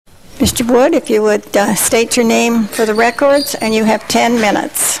Mr. Wood, if you would state your name for the records, and you have 10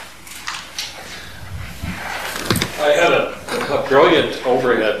 minutes. I had a brilliant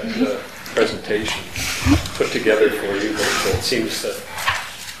overhead presentation put together for you, but it seems that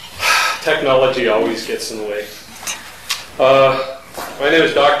technology always gets in the way. My name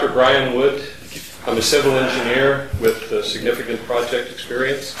is Dr. Brian Wood. I'm a civil engineer with significant project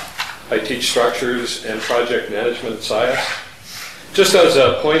experience. I teach structures and project management at SciAS. Just as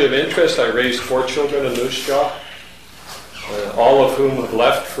a point of interest, I raised 4 children in Moose Jaw, all of whom have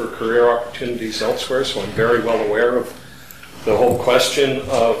left for career opportunities elsewhere, so I'm very well aware of the whole question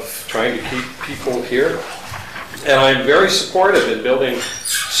of trying to keep people here. And I'm very supportive in building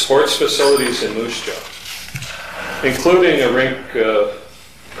sports facilities in Moose Jaw, including a rink,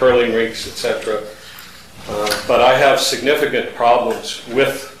 curling rinks, etc. But I have significant problems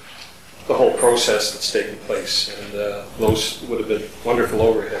with the whole process that's taken place, and those would have been wonderful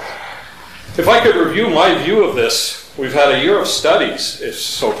overhead. If I could review my view of this, we've had a year of studies, if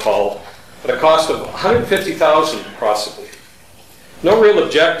so-called, at a cost of $150,000 possibly. No real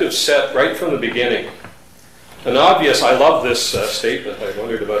objectives set right from the beginning. An obvious, I love this statement, I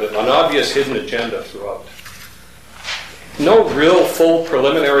wondered about it, an obvious hidden agenda throughout. No real full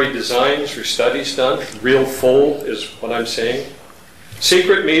preliminary designs or studies done. Real full is what I'm saying.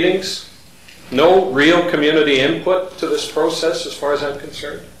 Secret meetings. No real community input to this process as far as I'm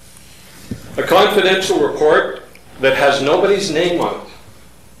concerned. A confidential report that has nobody's name on it.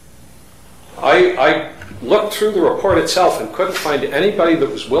 I looked through the report itself and couldn't find anybody that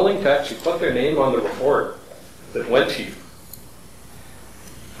was willing to actually put their name on the report that went to you.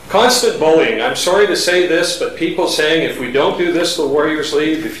 Constant bullying. I'm sorry to say this, but people saying, if we don't do this, the Warriors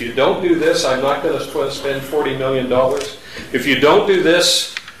leave. If you don't do this, I'm not going to spend $40 million. If you don't do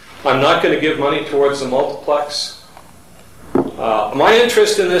this, I'm not going to give money towards the Multiplex. My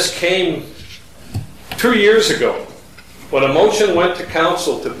interest in this came 2 years ago when a motion went to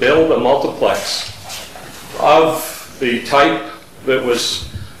council to build a multiplex of the type that was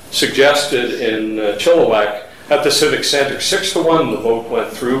suggested in Chilliwack at the Civic Center. 6-1 the vote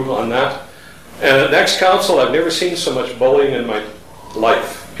went through on that. And at next council, I've never seen so much bullying in my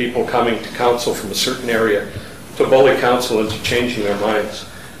life. People coming to council from a certain area to bully council into changing their minds.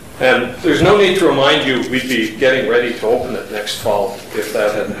 And there's no need to remind you we'd be getting ready to open it next fall if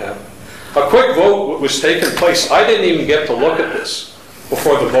that hadn't happened. A quick vote was taking place. I didn't even get to look at this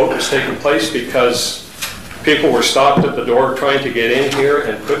before the vote was taking place because people were stopped at the door trying to get in here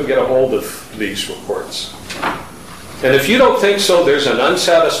and couldn't get a hold of these reports. And if you don't think so, there's an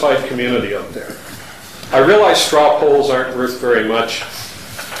unsatisfied community out there. I realize straw polls aren't worth very much,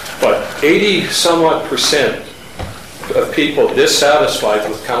 but 80-some-odd% of people dissatisfied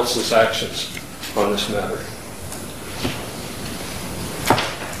with council's actions on this matter.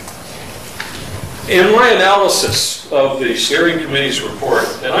 In my analysis of the steering committee's report,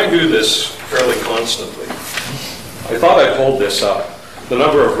 and I do this fairly constantly, I thought I'd hold this up. The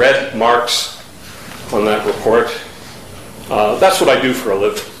number of red marks on that report, that's what I do for a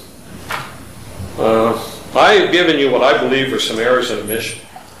living. I have given you what I believe are some errors in omission.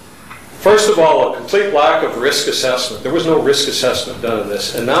 First of all, a complete lack of risk assessment. There was no risk assessment done in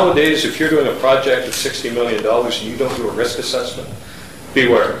this. And nowadays, if you're doing a project of $60 million and you don't do a risk assessment,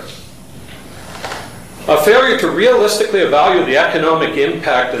 beware. A failure to realistically evaluate the economic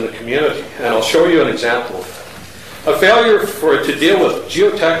impact in the community, and I'll show you an example of that. A failure to deal with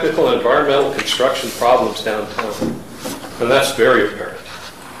geotechnical and environmental construction problems downtown, and that's very apparent.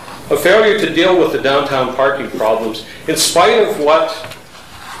 A failure to deal with the downtown parking problems in spite of what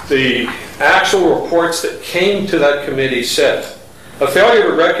the actual reports that came to that committee said. A failure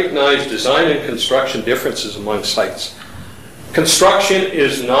to recognize design and construction differences among sites. Construction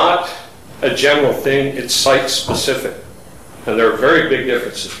is not a general thing, it's site specific. And there are very big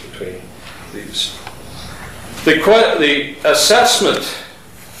differences between these. The assessment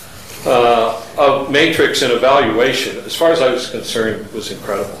of matrix and evaluation, as far as I was concerned, was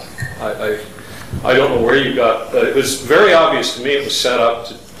incredible. I don't know where you got, it was very obvious to me it was set up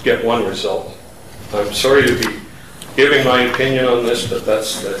to get one result. I'm sorry to be giving my opinion on this, but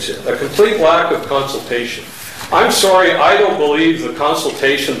that's it. A complete lack of consultation. I'm sorry, I don't believe the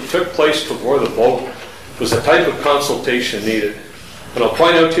consultation that took place before the vote was the type of consultation needed. And I'll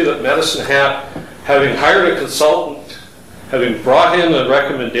point out to you that Medicine Hat, having hired a consultant, having brought in a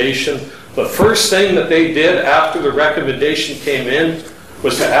recommendation, the first thing that they did after the recommendation came in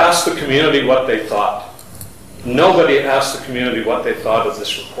was to ask the community what they thought. Nobody asked the community what they thought of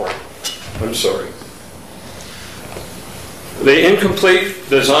this report. I'm sorry. The incomplete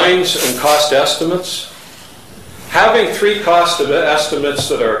designs and cost estimates. Having 3 cost estimates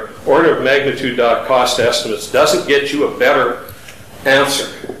that are order of magnitude cost estimates doesn't get you a better answer.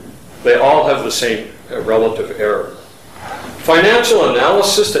 They all have the same relative error. Financial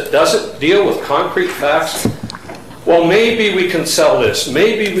analysis that doesn't deal with concrete facts. Well, maybe we can sell this.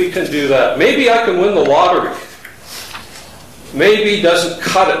 Maybe we can do that. Maybe I can win the lottery. Maybe doesn't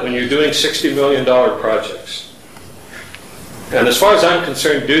cut it when you're doing $60 million projects. And as far as I'm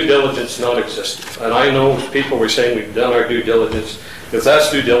concerned, due diligence non-existent. And I know people were saying we've done our due diligence. If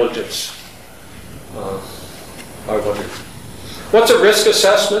that's due diligence, I wonder. What's a risk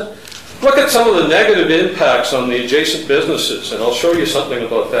assessment? Look at some of the negative impacts on the adjacent businesses, and I'll show you something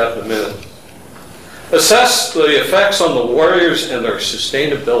about that in a minute. Assess the effects on the warriors and their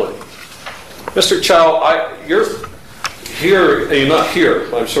sustainability. Mr. Chow, you're here, you're not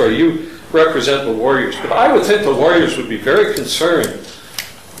here, I'm sorry, you represent the warriors, but I would think the warriors would be very concerned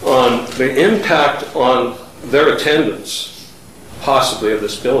on the impact on their attendance, possibly, of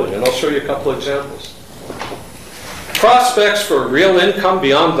this building, and I'll show you a couple examples. Prospects for real income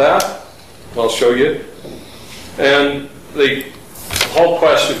beyond that, I'll show you. And the whole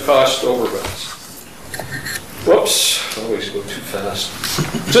question of cost overruns. Whoops, I always go too fast.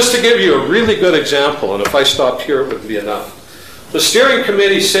 Just to give you a really good example, and if I stopped here, it would be enough. The steering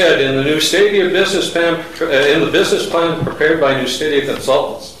committee said in the new Stadia business plan, in the business plan prepared by New Stadia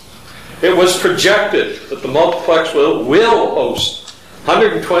consultants, it was projected that the Multiplex will host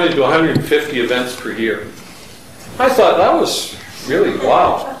 120 to 150 events per year. I thought that was really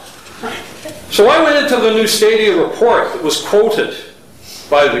wow. So I went into the new Stadia report that was quoted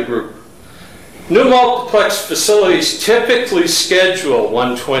by the group. New Multiplex facilities typically schedule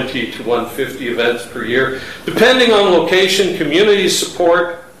 120 to 150 events per year, depending on location, community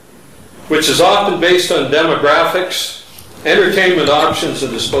support, which is often based on demographics, entertainment options,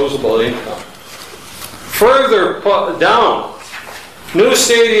 and disposable income. Further down, New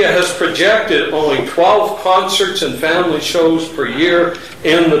Stadia has projected only 12 concerts and family shows per year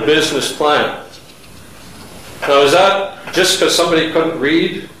in the business plan. Now, is that just because somebody couldn't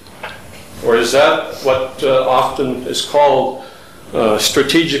read? Or is that what often is called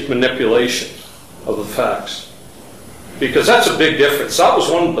strategic manipulation of the facts? Because that's a big difference. That was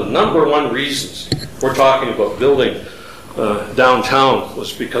one of the #1 reasons we're talking about building downtown,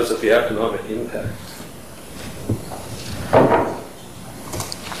 was because of the economic impact.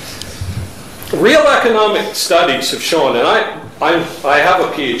 Real economic studies have shown, and I have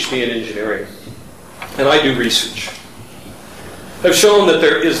a PhD in engineering, and I do research, have shown that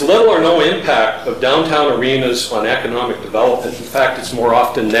there is little or no impact of downtown arenas on economic development. In fact, it's more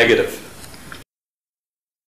often negative.